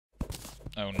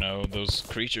Oh no, those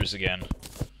creatures again.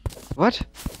 What?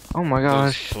 Oh my Those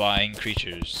gosh. flying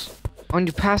creatures. Oh, and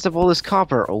you passed up all this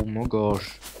copper. Oh my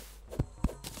gosh.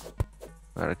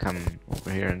 Gotta come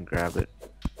over here and grab it.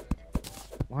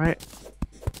 What?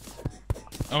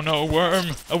 Oh no, a worm!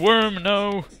 A worm,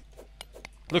 no!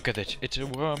 Look at it, it's a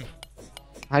worm.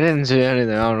 I didn't see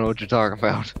anything. I don't know what you're talking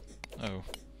about. Oh.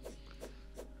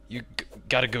 You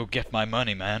gotta go get my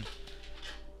money, man.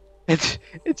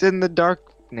 It's in the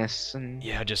darkness and.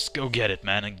 Yeah, just go get it,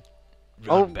 man, and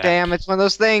Oh run back. damn! It's one of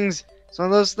those things. It's one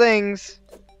of those things.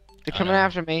 They're I coming know.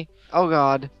 after me. Oh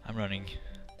god. I'm running.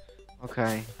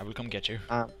 Okay. I will come get you.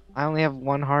 I only have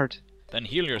one heart. Then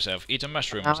heal yourself. Eat a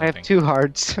mushroom Now or I have something. 2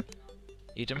 hearts.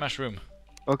 Eat a mushroom.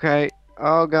 Okay.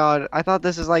 Oh god. I thought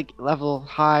this is like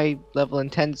high level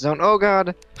intense zone. Oh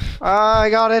god. I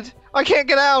got it. I can't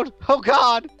get out. Oh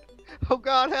god. Oh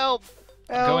god, help.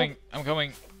 Help. I'm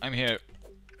going. I'm here.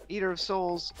 Eater of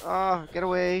souls. Ah, get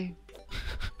away.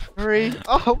 Hurry.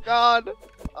 Oh god.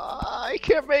 I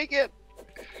can't make it.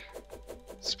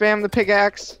 Spam the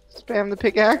pickaxe. Spam the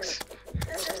pickaxe.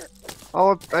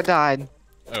 Oh, I died.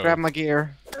 Oh, Grab my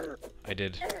gear. I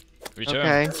did. Return.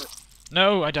 Okay.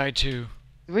 No, I died too.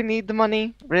 Do we need the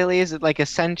money? Really? Is it like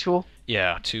essential?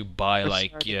 Yeah, to buy We're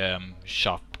like starting.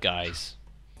 shop guys.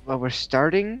 Well, we're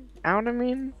starting out, I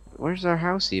mean? Where's our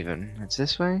house even? It's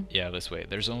this way? Yeah, this way.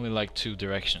 There's only like 2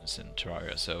 directions in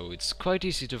Terraria, so it's quite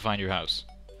easy to find your house.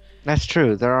 That's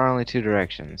true. There are only 2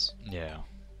 directions. Yeah.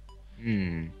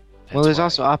 Hmm. That's Well, there's why.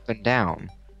 also up and down.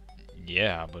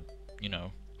 Yeah, but you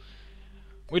know,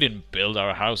 we didn't build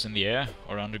our house in the air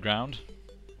or underground.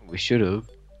 We should have.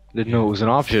 Didn't know it was an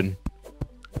option.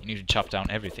 You need to chop down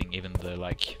everything, even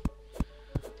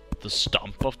the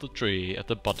stump of the tree at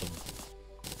the bottom.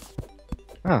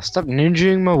 Ah, stop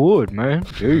ninjaing my wood, man.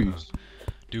 Jeez.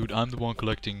 Dude, I'm the one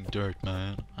collecting dirt,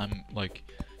 man. I'm like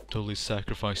totally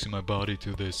sacrificing my body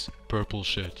to this purple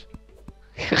shit.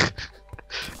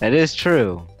 That is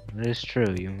true. That is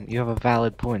true. You have a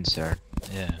valid point, sir.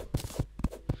 Yeah.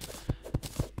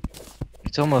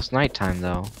 It's almost nighttime,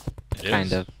 though. It Kind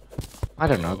is. of. I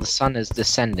don't know. Oh. The sun is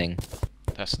descending.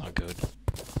 That's not good.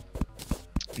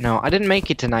 No, I didn't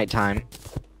make it to nighttime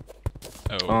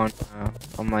Oh.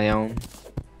 on my own.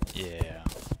 Yeah.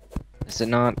 Is it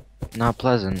not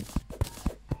pleasant?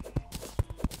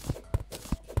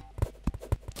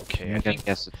 Okay, I I think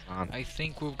guess it's not. I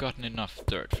think we've gotten enough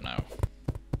dirt for now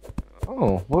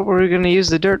Oh, what were we gonna use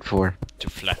the dirt for? to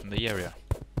flatten the area.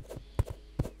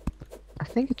 I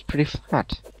think it's pretty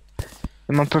flat.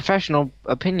 In my professional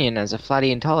opinion as a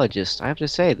flattyentologist, I have to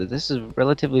say that this is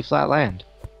relatively flat land.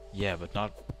 Yeah, but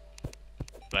not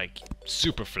like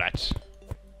super flat.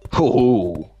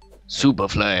 Oh, super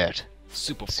flat.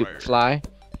 Super Super flat. fly.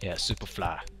 Yeah, super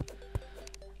fly.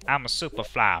 I'm a super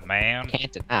fly, man.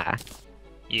 Can't deny.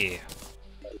 Yeah.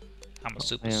 I'm a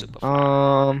super Man.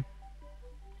 fly.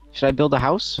 Should I build a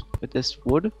house with this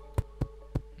wood?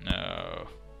 No,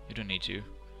 you don't need to.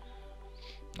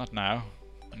 Not now.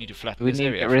 I need to flatten Do we this need to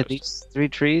area get rid of first. these 3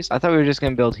 trees? I thought we were just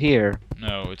gonna build here.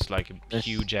 No, it's like a This-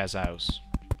 huge ass house.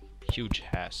 Huge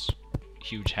ass.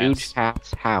 Huge Huge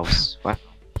ass. house. Wow.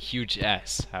 Huge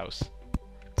ass house.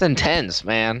 It's intense,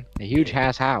 man. A huge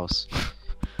ass house.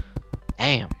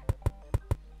 Damn.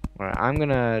 Alright, I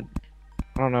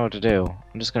don't know what to do.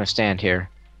 I'm just gonna stand here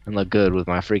and look good with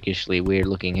my freakishly weird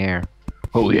looking hair.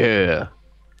 Oh yeah.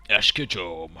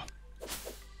 Ashkejom.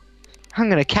 I'm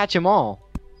gonna catch them all.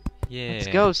 Yeah. Let's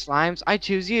go, slimes. I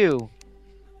choose you.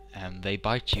 And they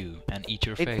bite you and eat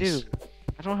your They face. do.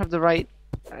 I don't have the right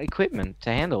equipment to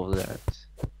handle that.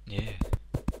 Yeah.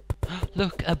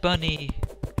 Look, a bunny.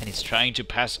 And he's trying to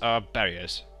pass our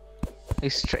barriers.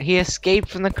 He escaped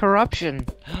from the corruption.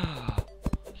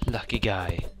 Lucky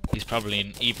guy. He's probably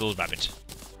an evil rabbit.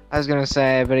 I was gonna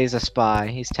say, but he's a spy.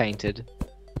 He's tainted.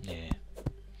 Yeah.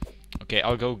 Okay,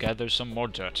 I'll go gather some more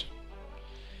dirt.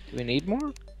 Do we need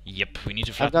more? Yep, we need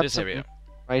to I've flatten got this some area.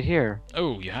 right here.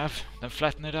 Oh, you have? Then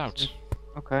flatten it out.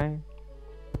 Okay.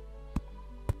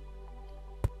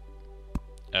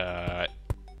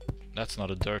 That's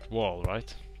not a dirt wall,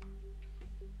 right?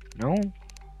 No,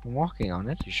 I'm walking on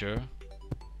it. You sure?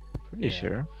 Pretty Yeah.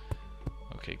 sure.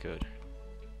 Okay, good.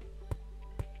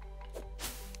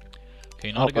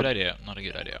 Okay, not a good but- idea. Not a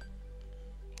good idea.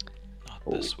 Not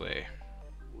this way.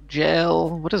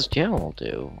 Gel. What does gel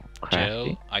do? Crafty.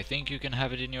 Gel, I think you can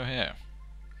have it in your hair.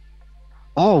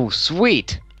 Oh,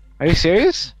 sweet. Are you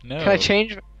serious? No. Can I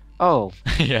change? Oh,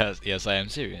 yes, I am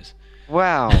serious.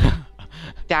 wow.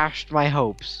 Dashed my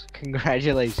hopes.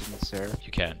 Congratulations, sir.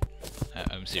 You can.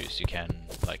 I'm serious. You can.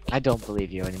 Like, I don't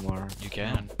believe you anymore. you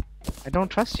can. I don't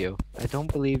trust you. I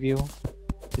don't believe you.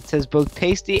 It says both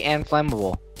tasty and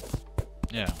flammable.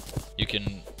 Yeah. You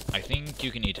can. I think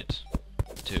you can eat it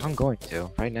too. I'm going to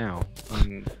right now.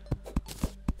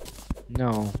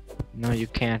 No, no, you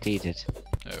can't eat it.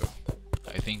 Oh.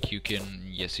 I think you can.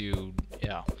 Yes, you.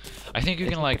 Yeah. I think you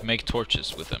can like make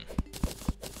torches with them.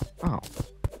 Oh,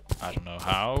 I don't know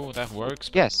how that works.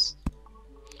 But yes.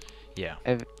 yeah.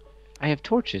 I have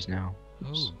torches now.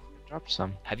 Ooh. Dropped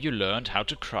some. Have you learned how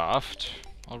to craft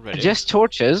already? Just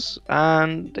torches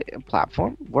and a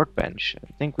platform, workbench.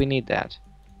 I think we need that.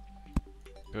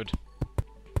 Good.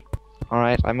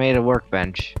 Alright, I made a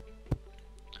workbench.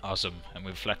 Awesome. And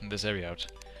we've flattened this area out.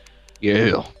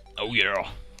 Yeah. Oh yeah.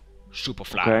 Super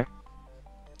flat. Okay.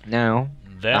 Now,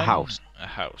 Then a house. A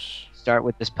house. Start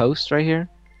with this post right here.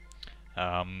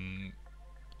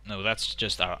 No, that's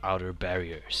just our outer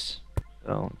barriers.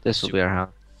 So, this will be our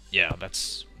house. Yeah,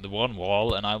 that's the one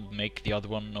wall, and I'll make the other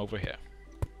one over here.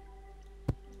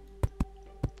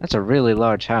 That's a really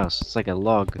large house. It's like a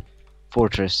log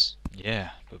fortress. Yeah,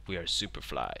 but we are super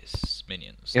flies,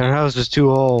 minions. Your house is too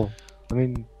tall. I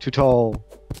mean, too tall.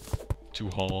 Too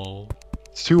tall.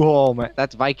 It's too tall, man.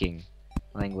 That's Viking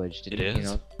language. It is? You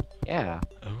know? Yeah.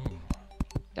 Oh.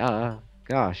 Duh.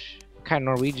 Gosh. What kind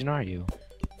of Norwegian are you?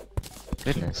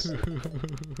 Goodness.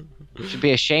 You should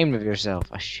be ashamed of yourself.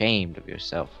 Ashamed of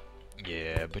yourself.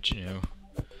 Yeah, but you know,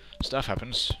 stuff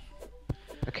happens.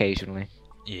 Occasionally.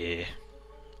 Yeah.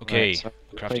 Okay, Right, so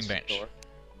crafting place the bench. door.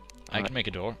 I can make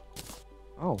a door.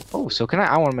 Oh, so can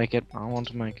I want to make it. I want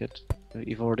to make it.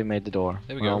 You've already made the door.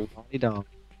 There we go. Dog.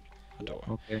 A door.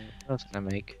 Okay, what else can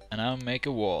I make? And I'll make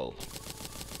a wall.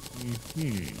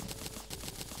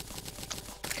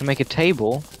 Can make a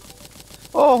table.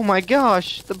 Oh my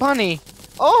gosh, the bunny!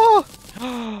 Oh!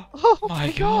 Oh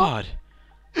My god!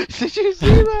 Did you see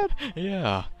that?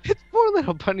 Yeah. It's poor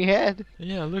little bunny head.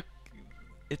 Yeah, look.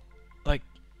 It, like,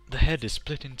 the head is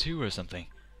split in two or something.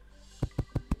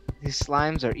 These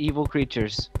slimes are evil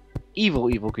creatures. Evil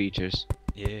creatures.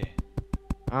 Yeah.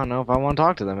 I don't know if I want to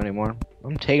talk to them anymore.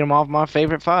 I'm taking them off my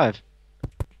favorite 5.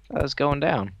 That's going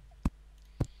down.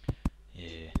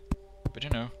 Yeah. But you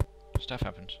know, stuff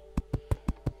happens.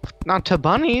 Not to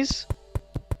bunnies.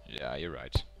 Yeah, you're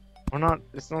right. We're not.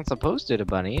 It's not supposed to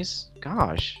bunnies.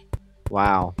 Gosh.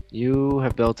 Wow. You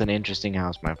have built an interesting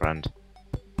house, my friend.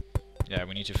 Yeah,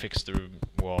 we need to fix the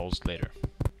walls later.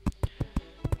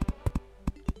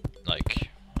 Like,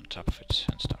 on top of it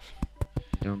and stuff.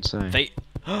 Don't say.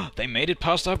 They made it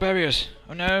past our barriers!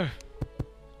 Oh no!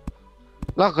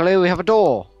 Luckily, we have a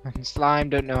door. And slime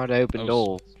don't know how to open Oh,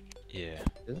 doors. Yeah.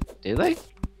 Do they?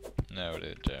 No,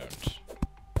 they don't.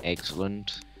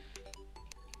 Excellent.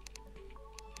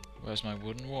 Where's my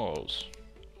wooden walls?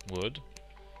 Wood?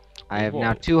 I have Wood now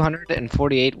wall.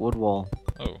 248 wood wall.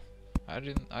 Oh. I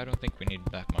don't think we need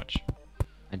that much.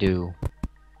 I do.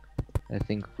 I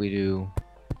think we do.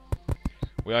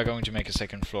 We are going to make a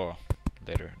second floor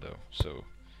later though, so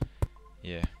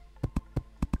yeah.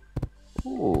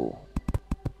 Ooh.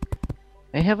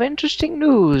 I have interesting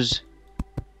news.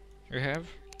 You have?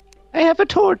 I have a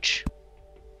torch.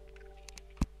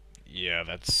 Yeah,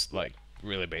 that's like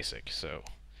really basic, so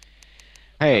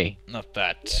Hey, not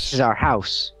that. this is our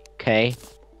house, okay?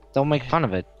 Don't make fun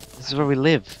of it. This is where we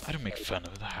live, I don't make fun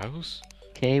of the house.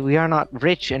 okay? We are not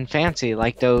rich and fancy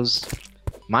like those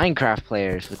Minecraft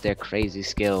players with their crazy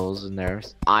skills and their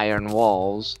iron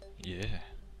walls. Yeah.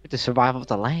 We have to survive off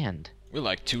the land. We're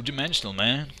like two-dimensional,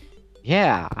 man.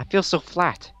 Yeah, I feel so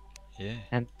flat Yeah.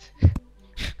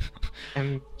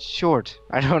 and short.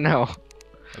 I don't know.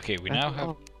 Okay, we now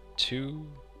have 2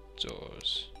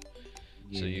 doors.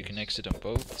 So you can exit on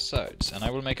both sides. And I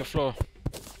will make a floor.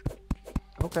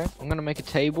 Okay, I'm gonna make a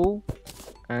table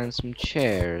and some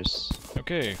chairs.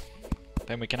 Okay.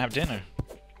 Then we can have dinner.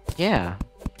 Yeah.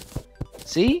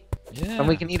 See? Yeah. And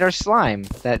we can eat our slime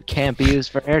that can't be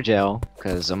used for air gel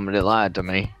because somebody lied to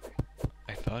me.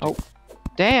 I thought. Oh.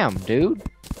 Damn, dude.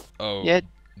 Oh. Yeah.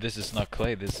 This is not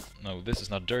clay. This is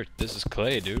not dirt. This is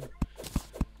clay, dude.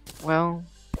 Well.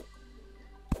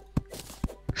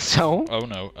 So? Oh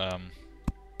no.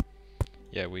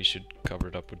 Yeah, we should cover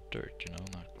it up with dirt. You know,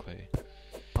 not clay.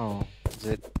 Oh,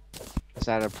 is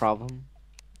that a problem?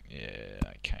 Yeah,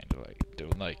 I kind of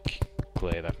don't like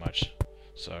clay that much.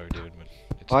 Sorry, dude, but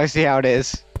it's Oh, I see how it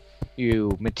is.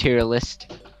 You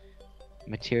materialist.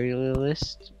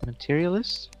 Materialist?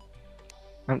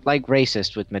 I'm like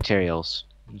racist with materials.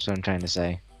 That's what I'm trying to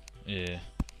say. yeah.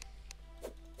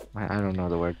 I don't know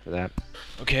the word for that.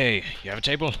 Okay, you have a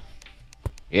table.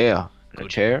 Yeah. And a Good.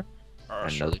 chair. Sure.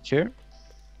 Another chair.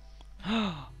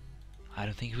 I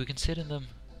don't think we can sit in them.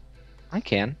 I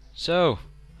can. So,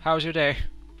 how's your day?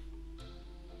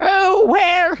 Oh,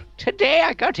 well, today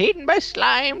I got eaten by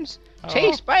slimes, Oh.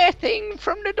 chased by a thing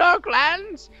from the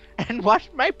Doglands, and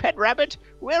watched my pet rabbit,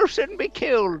 Wilson, be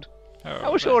killed. Oh,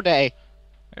 How was your day?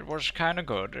 It was kind of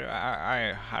good.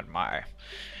 I had my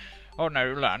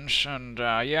ordinary lunch, and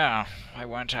yeah, I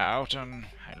went out and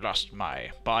I lost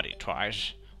my body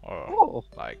twice, or Oh,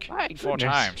 like my 4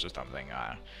 goodness. times or something.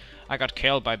 I got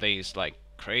killed by these like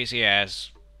crazy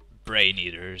ass brain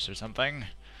eaters or something.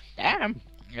 Damn.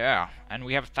 Yeah, and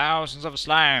we have thousands of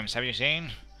slimes. Have you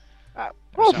seen?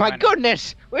 Oh so my many.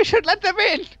 goodness! We should let them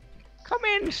in! Come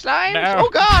in, slimes! No. Oh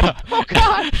god! Oh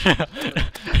god!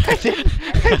 I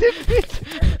didn't mean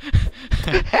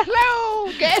to-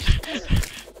 Hello,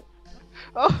 guests!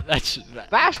 Oh, That's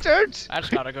bastards!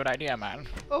 that's not a good idea, man.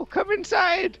 Oh, come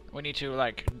inside! We need to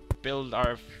like build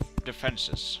our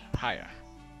defenses higher.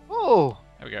 Oh,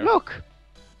 There we go. look!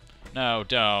 No,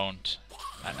 don't.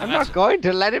 I'm that's, not going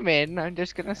to let him in. I'm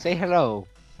just gonna say hello.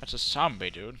 that's a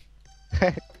zombie, dude.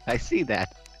 I see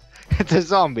that. It's a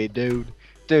zombie, dude.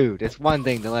 Dude, it's one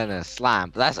thing to let in a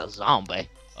slime, but that's a zombie.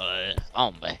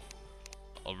 Zombie.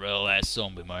 A real ass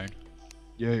zombie, man.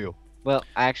 Yeah. Well,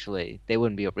 actually, they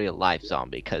wouldn't be a real life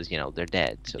zombie because, you know, they're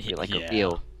dead. So it'd be like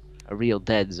Yeah. a real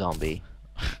dead zombie,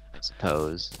 I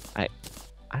suppose. I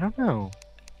don't know.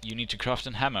 You need to craft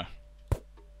a hammer.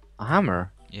 A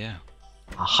hammer? Yeah.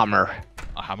 A hammer.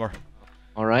 A hammer.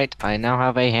 Alright, I now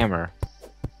have a hammer.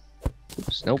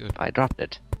 Oops, nope, Good. I dropped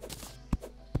it.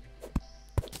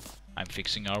 I'm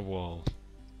fixing our wall.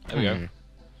 There we go.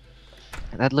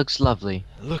 That looks lovely.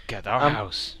 Look at our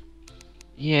house.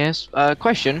 Yes,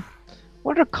 question.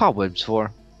 What are cobwebs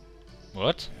for?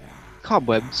 What?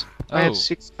 Cobwebs. I Oh. have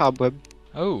 6 cobwebs.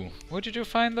 Oh, where did you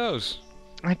find those?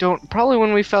 I don't. Probably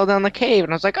when we fell down the cave,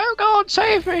 and I was like, "Oh God,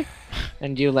 save me!"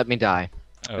 And you let me die,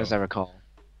 as I recall.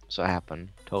 So it happened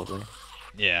totally.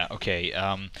 Yeah. Okay.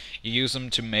 You use them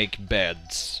to make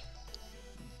beds.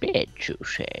 Bed, you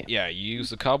say? Yeah. You use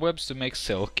the cobwebs to make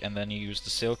silk, and then you use the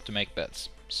silk to make beds.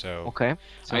 So. Okay.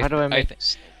 So I how do I th- I make th-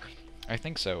 this? I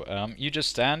think so. You just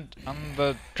stand on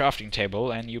the crafting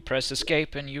table and you press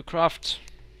escape and you craft.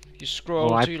 You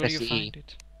scroll Oh, I till press you E. find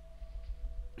it.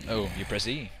 Oh, you press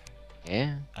E.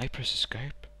 Yeah. I press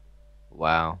escape.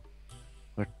 Wow.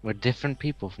 We're different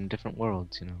people from different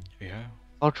worlds, you know. Yeah.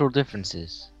 Cultural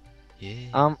differences.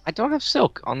 Yeah. I don't have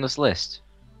silk on this list.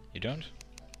 You don't?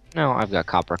 No, I've got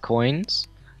copper coins,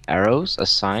 arrows, a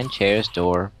sign, chairs,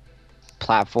 door,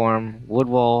 platform, wood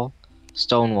wall,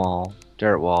 stone wall,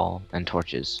 dirt wall, and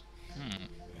torches.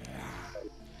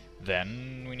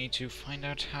 Then we need to find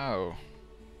out how.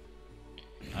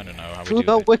 I don't know how we To do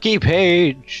the it. wiki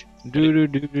page. Do do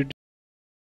do do